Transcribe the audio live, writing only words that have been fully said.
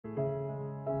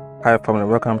Hi family,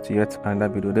 welcome to yet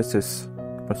another video. This is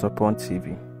Prince Oppong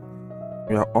TV.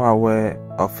 We are all aware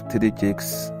of Diddy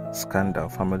Jake's scandal,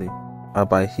 family,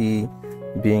 by he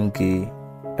being gay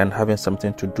and having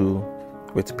something to do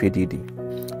with P. Diddy.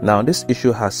 Now this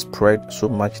issue has spread so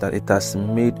much that it has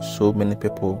made so many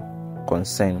people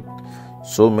concerned.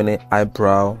 So many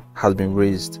eyebrow has been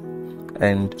raised,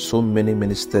 and so many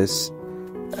ministers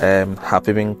have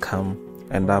even come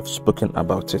and have spoken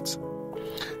about it.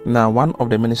 Now, one of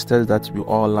the ministers that we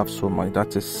all love so much,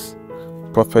 that is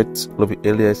Prophet Lovy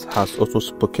Elias, has also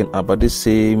spoken about the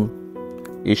same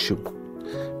issue.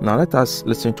 Now, let us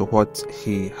listen to what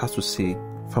he has to say.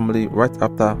 Family, right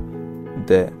after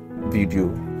the video,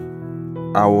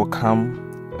 I will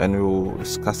come and we will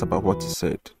discuss about what he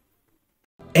said.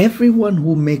 Everyone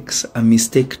who makes a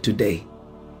mistake today,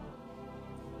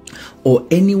 or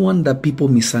anyone that people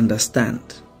misunderstand,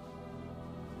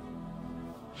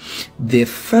 the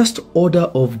first order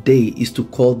of day is to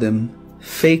call them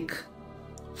fake,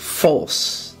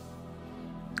 false,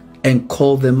 and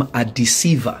call them a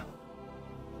deceiver.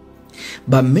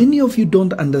 But many of you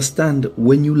don't understand,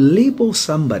 when you label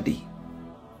somebody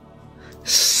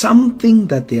something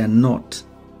that they are not,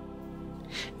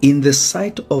 in the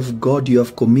sight of God, you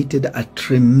have committed a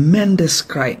tremendous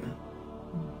crime.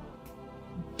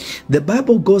 The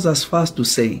Bible goes as far as to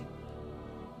say,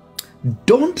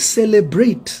 don't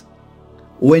celebrate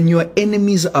when your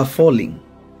enemies are falling,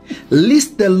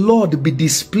 lest the Lord be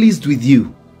displeased with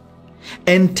you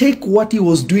and take what he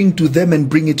was doing to them and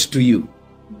bring it to you.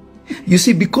 You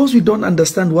see, because we don't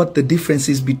understand what the difference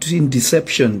is between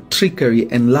deception, trickery,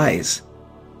 and lies,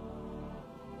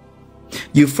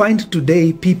 you find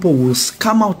today people will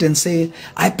come out and say,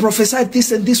 I prophesied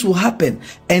this and this will happen.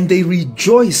 And they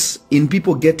rejoice in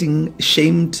people getting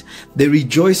shamed. They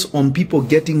rejoice on people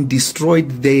getting destroyed.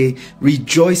 They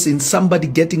rejoice in somebody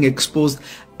getting exposed.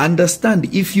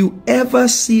 Understand, if you ever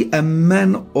see a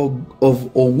man or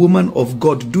woman of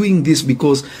God doing this,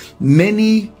 because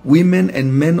many women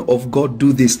and men of God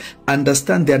do this,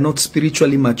 understand they are not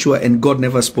spiritually mature and God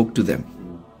never spoke to them.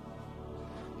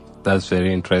 That's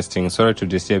very interesting. Sorry to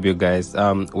disturb you guys.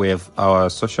 We have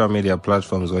our social media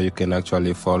platforms where you can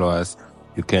actually follow us.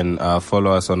 You can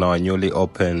follow us on our newly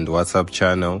opened WhatsApp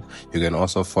channel. You can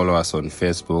also follow us on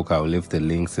Facebook. I'll leave the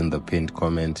links in the pinned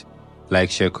comment. Like,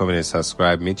 share, comment, and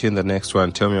subscribe. Meet you in the next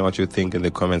one. Tell me what you think in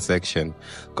the comment section.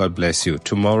 God bless you.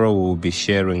 Tomorrow we'll be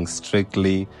sharing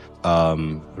strictly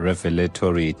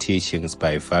revelatory teachings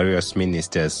by various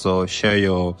ministers. So share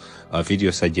your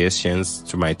video suggestions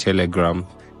to my Telegram,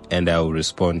 and I will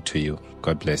respond to you.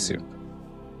 God bless you.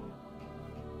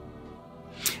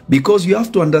 Because you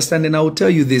have to understand, and I will tell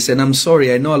you this, and I'm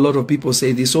sorry, I know a lot of people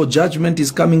say this, oh, judgment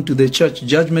is coming to the church.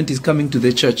 Judgment is coming to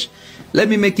the church. Let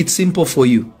me make it simple for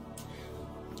you.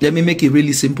 Let me make it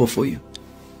really simple for you.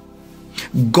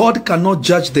 God cannot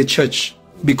judge the church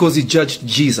because he judged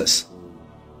Jesus.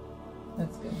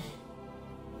 That's good.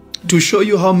 To show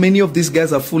you how many of these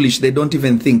guys are foolish, they don't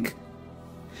even think.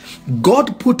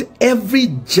 God put every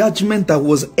judgment that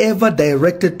was ever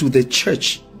directed to the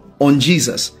church on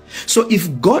Jesus. So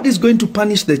if God is going to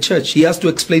punish the church, he has to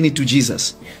explain it to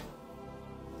Jesus.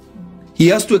 He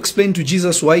has to explain to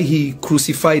Jesus why he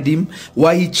crucified him,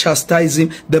 why he chastised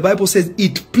him. The Bible says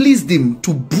it pleased him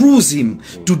to bruise him,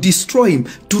 to destroy him,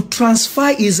 to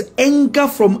transfer his anger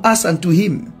from us unto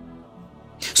him.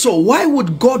 So why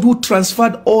would God, who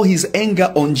transferred all his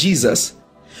anger on Jesus,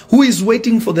 who is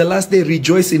waiting for the last day,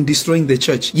 rejoice in destroying the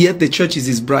church, yet the church is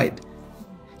his bride?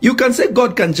 You can say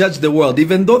God can judge the world,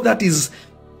 even though that is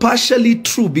partially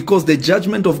true, because the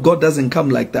judgment of God doesn't come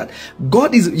like that.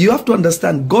 God is, you have to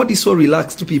understand, God is so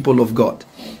relaxed, people of God.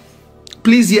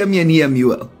 Please hear me and hear me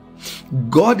well.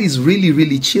 God is really,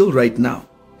 really chill right now,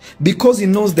 because he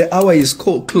knows the hour is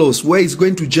close where he's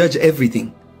going to judge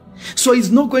everything. So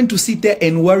he's not going to sit there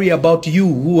and worry about you,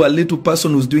 who are a little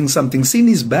person who's doing something. Sin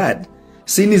is bad.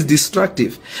 Sin is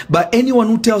destructive. But anyone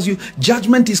who tells you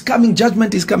judgment is coming,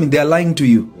 they are lying to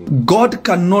you. God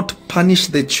cannot punish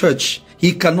the church.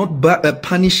 He cannot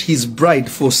punish his bride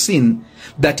for sin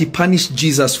that he punished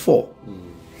Jesus for.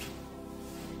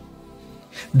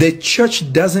 The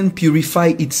church doesn't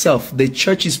purify itself. The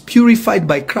church is purified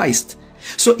by Christ.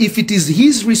 So if it is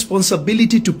his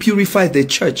responsibility to purify the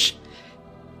church,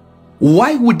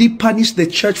 why would he punish the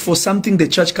church for something the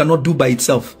church cannot do by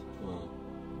itself?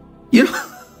 You know,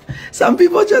 some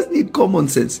people just need common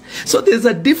sense. So there's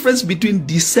a difference between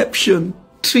deception,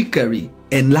 trickery,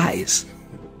 and lies.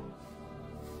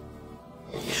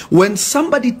 When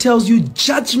somebody tells you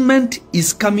judgment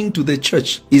is coming to the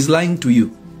church, is lying to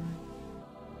you.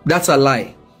 That's a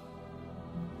lie.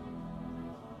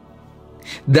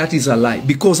 That is a lie,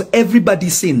 because everybody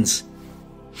sins.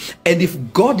 And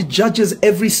if God judges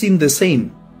every sin the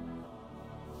same,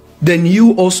 then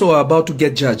you also are about to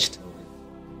get judged.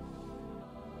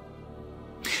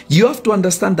 You have to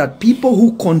understand that people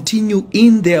who continue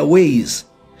in their ways,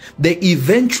 they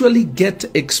eventually get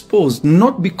exposed,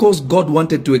 not because God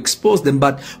wanted to expose them,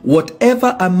 but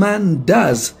whatever a man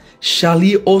does, shall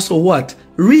he also what?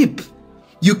 Reap.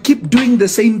 You keep doing the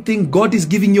same thing, God is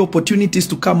giving you opportunities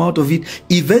to come out of it.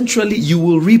 Eventually, you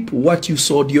will reap what you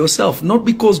sowed yourself, not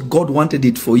because God wanted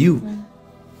it for you.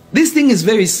 This thing is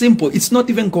very simple. It's not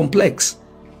even complex.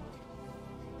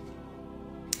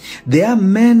 There are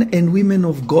men and women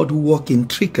of God who walk in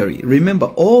trickery. Remember,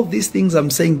 all these things I'm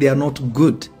saying, they are not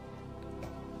good.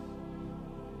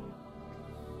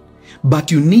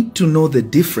 But you need to know the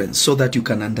difference so that you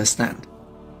can understand.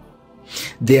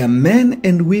 There are men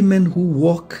and women who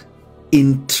walk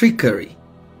in trickery.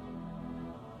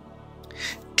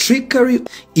 Trickery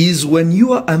is when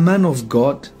you are a man of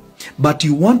God, but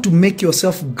you want to make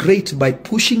yourself great by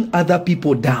pushing other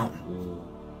people down.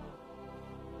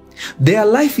 Their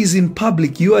life is in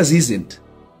public, yours isn't.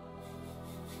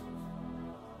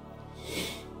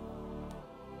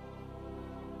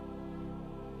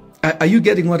 Are you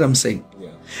getting what I'm saying? Yeah.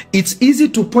 It's easy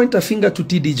to point a finger to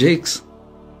TD Jakes,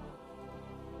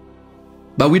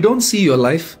 but we don't see your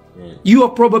life. Right. You are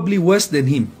probably worse than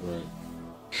him. Right.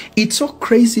 It's so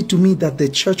crazy to me that the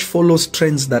church follows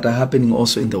trends that are happening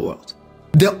also in the world.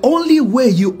 The only way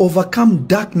you overcome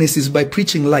darkness is by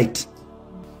preaching light.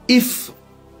 If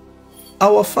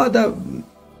our father,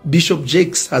 Bishop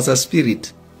Jakes, has a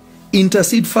spirit,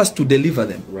 intercede first to deliver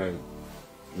them. Right.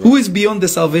 Right. Who is beyond the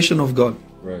salvation of God?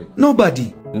 Right.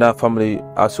 Nobody. Now, family,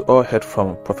 as you all heard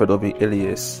from Prophet Lovy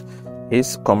Elias,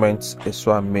 his comments is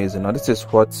so amazing. Now, this is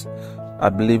what I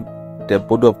believe the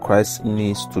body of Christ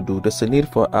needs to do. There's a need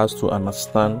for us to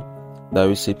understand that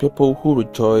we see people who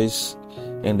rejoice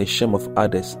in the shame of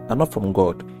others are not from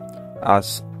God.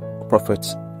 As Prophet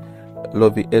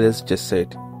Lovy Elias just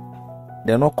said,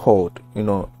 they are not called,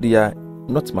 they are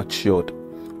not matured.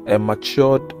 A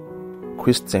matured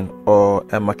Christian or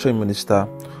a mature minister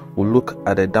will look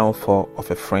at the downfall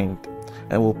of a friend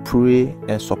and will pray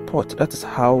and support. That is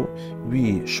how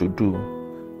we should do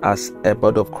as a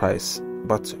body of Christ.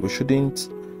 But we shouldn't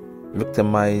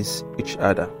victimize each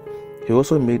other. He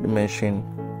also made mention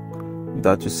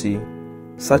that, you see,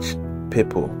 such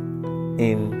people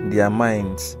in their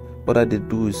minds, what they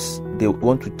do is they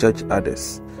want to judge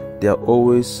others. They are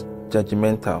always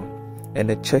judgmental, and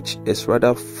the church is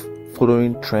rather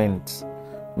following trends,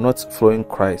 not following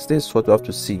Christ. This is what we have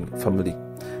to see, family.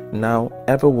 Now,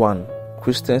 everyone,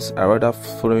 Christians are rather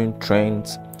following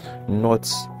trends, not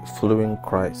following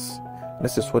Christ.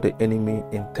 This is what the enemy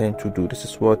intends to do. This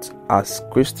is what, as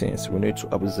Christians, we need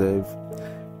to observe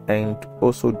and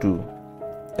also do.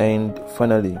 And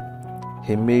finally,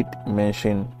 he made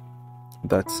mention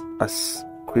that as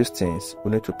Christians,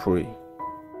 we need to pray.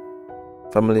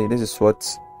 Family, this is what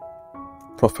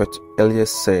Prophet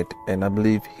Elias said, and I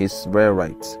believe he's very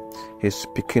right. He's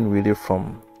speaking really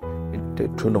from the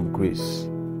throne of grace.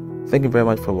 Thank you very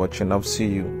much for watching. I'll see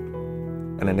you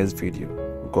in the next video.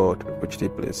 God richly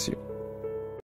bless you.